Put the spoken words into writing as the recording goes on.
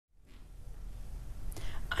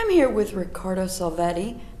I'm here with Ricardo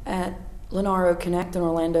Salveti at Linaro Connect in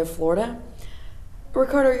Orlando, Florida.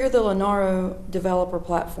 Ricardo, you're the Linaro Developer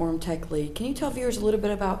Platform Tech Lead. Can you tell viewers a little bit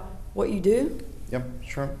about what you do? Yep,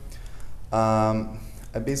 sure. I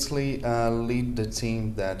basically lead the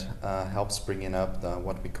team that helps bringing up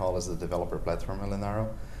what we call as the developer platform in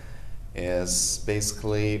Linaro. Is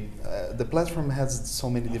basically, the platform has so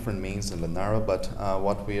many different means in Linaro, but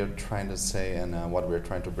what we are trying to say and what we're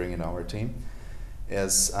trying to bring in our team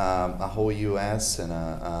is a whole US and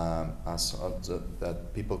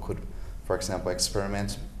that people could, for example,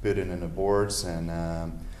 experiment, put it in the boards and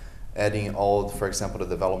adding all, for example, the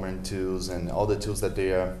development tools and all the tools that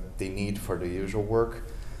they need for the usual work.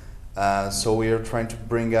 So we are trying to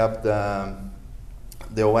bring up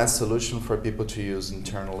the OS solution for people to use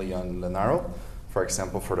internally on Linaro. For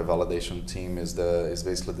example, for the validation team is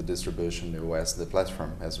basically the distribution, the OS, the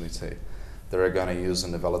platform, as we say. They're going to use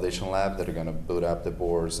in the validation lab, that are going to boot up the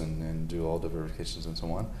boards and do all the verifications and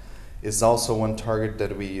so on. It's also one target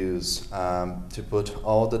that we use to put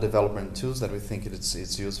all the development tools that we think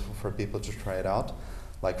it's useful for people to try it out.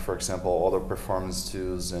 Like, for example, all the performance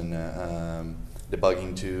tools and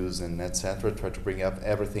debugging tools and etc. Try to bring up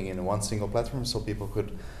everything in one single platform so people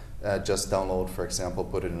could just download, for example,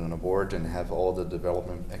 put it on a board and have all the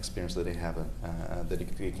development experience that they have,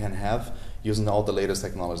 that they can have using all the latest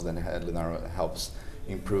technologies that Linaro helps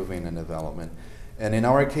improving in development. And in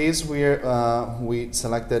our case, we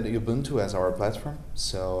selected Ubuntu as our platform.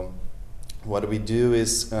 So what we do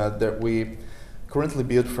is that we currently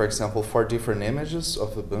build, for example, 4 different images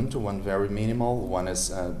of Ubuntu. One very minimal, one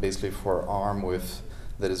is basically for ARM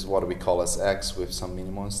that is what we call as X with some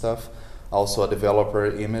minimal stuff. Also a developer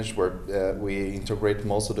image where we integrate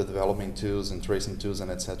most of the development tools and tracing tools and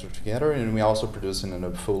etc. together, and we also produce in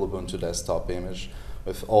a full Ubuntu desktop image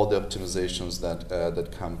with all the optimizations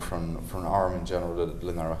that come from ARM in general that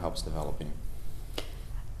Linaro helps developing.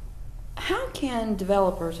 How can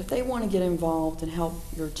developers, if they want to get involved and help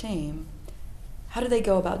your team, how do they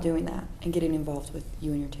go about doing that and getting involved with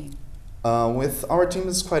you and your team? With our team,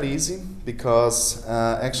 it's quite easy because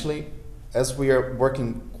actually, as we are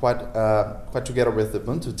working quite together with the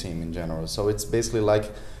Ubuntu team in general, so it's basically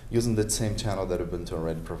like using the same channel that Ubuntu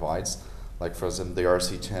already provides. Like, for example, the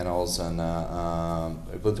RC channels, and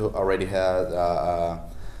Ubuntu already had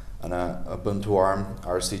an Ubuntu ARM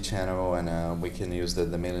RC channel, and we can use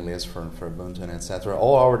the mailing list for Ubuntu and etc.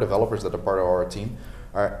 All our developers that are part of our team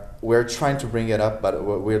we're trying to bring it up, but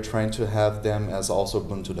we're trying to have them as also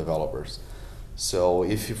Ubuntu developers. So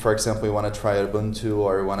if you, for example, you want to try Ubuntu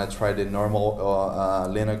or you want to try the normal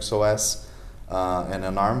Linux OS and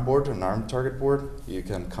an ARM board, an ARM target board, you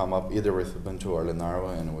can come up either with Ubuntu or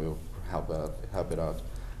Linaro, and we'll help it out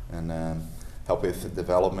and help with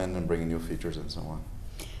development and bringing new features and so on.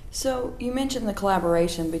 So you mentioned the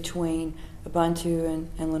collaboration between Ubuntu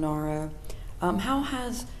and Linaro. How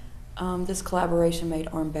has this collaboration made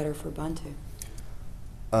ARM better for Ubuntu?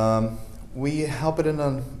 We help it in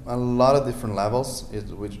a lot of different levels,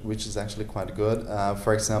 which is actually quite good.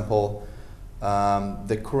 For example,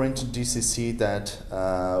 the current GCC that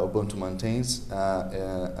Ubuntu maintains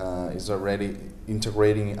is already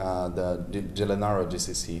integrating the Linaro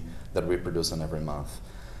GCC that we produce on every month.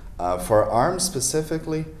 For ARM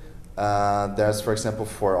specifically, there's, for example,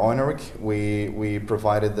 for Oineric, we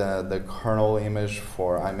provided the kernel image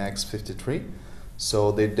for IMAX53.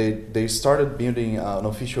 So they started building an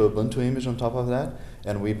official Ubuntu image on top of that,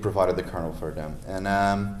 and we provided the kernel for them. And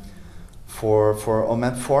for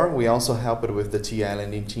OMAP4, we also helped it with the TI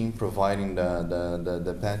landing team, providing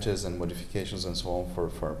the patches and modifications and so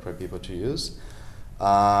on for people to use.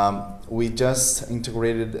 We just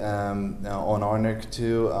integrated on Oineric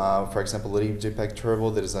too, for example,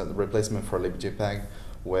 libjpeg-turbo. That is a replacement for libjpeg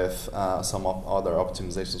with some other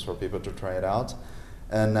optimizations for people to try it out.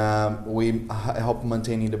 And we help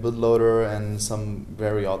maintaining the bootloader and some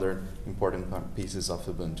very other important pieces of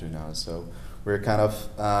Ubuntu now. So we're kind of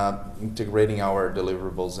integrating our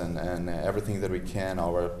deliverables and everything that we can,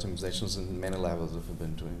 our optimizations in many levels of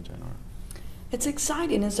Ubuntu in general. It's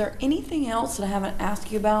exciting. Is there anything else that I haven't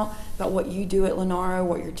asked you about what you do at Linaro,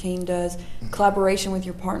 what your team does, collaboration with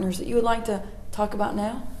your partners that you would like to talk about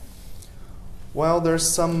now? Well, there's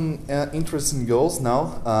some interesting goals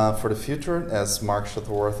now for the future, as Mark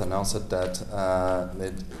Shutteworth announced that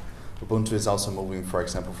Ubuntu is also moving, for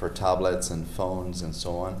example, for tablets and phones and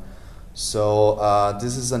so on. So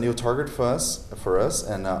this is a new target for us,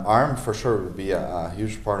 and ARM for sure would be a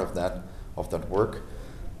huge part of that work.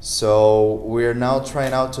 So we're now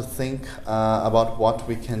trying out to think about what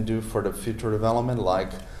we can do for the future development,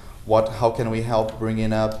 like how can we help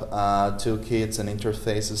bringing up toolkits and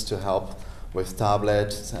interfaces to help with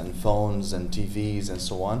tablets and phones and TVs and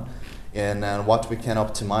so on, and what we can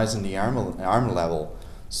optimize in the ARM level,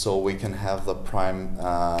 so we can have the prime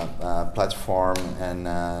platform and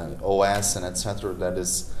OS and etc. that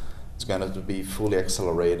is going to be fully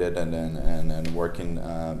accelerated and working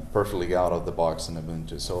perfectly out of the box in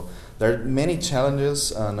Ubuntu. So there are many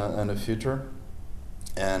challenges in the future,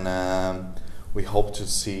 and we hope to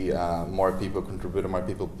see more people contributing, more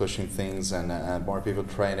people pushing things, and more people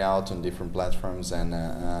trying out on different platforms and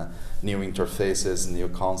new interfaces, new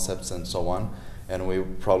concepts, and so on. And we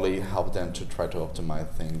probably help them to try to optimize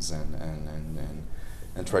things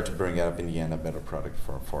and try to bring up in the end a better product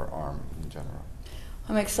for ARM in general.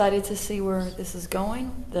 I'm excited to see where this is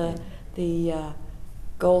going, the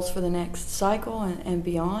goals for the next cycle and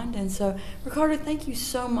beyond. And so, Ricardo, thank you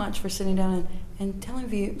so much for sitting down and telling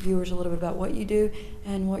viewers a little bit about what you do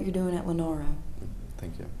and what you're doing at Linaro.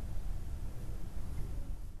 Thank you.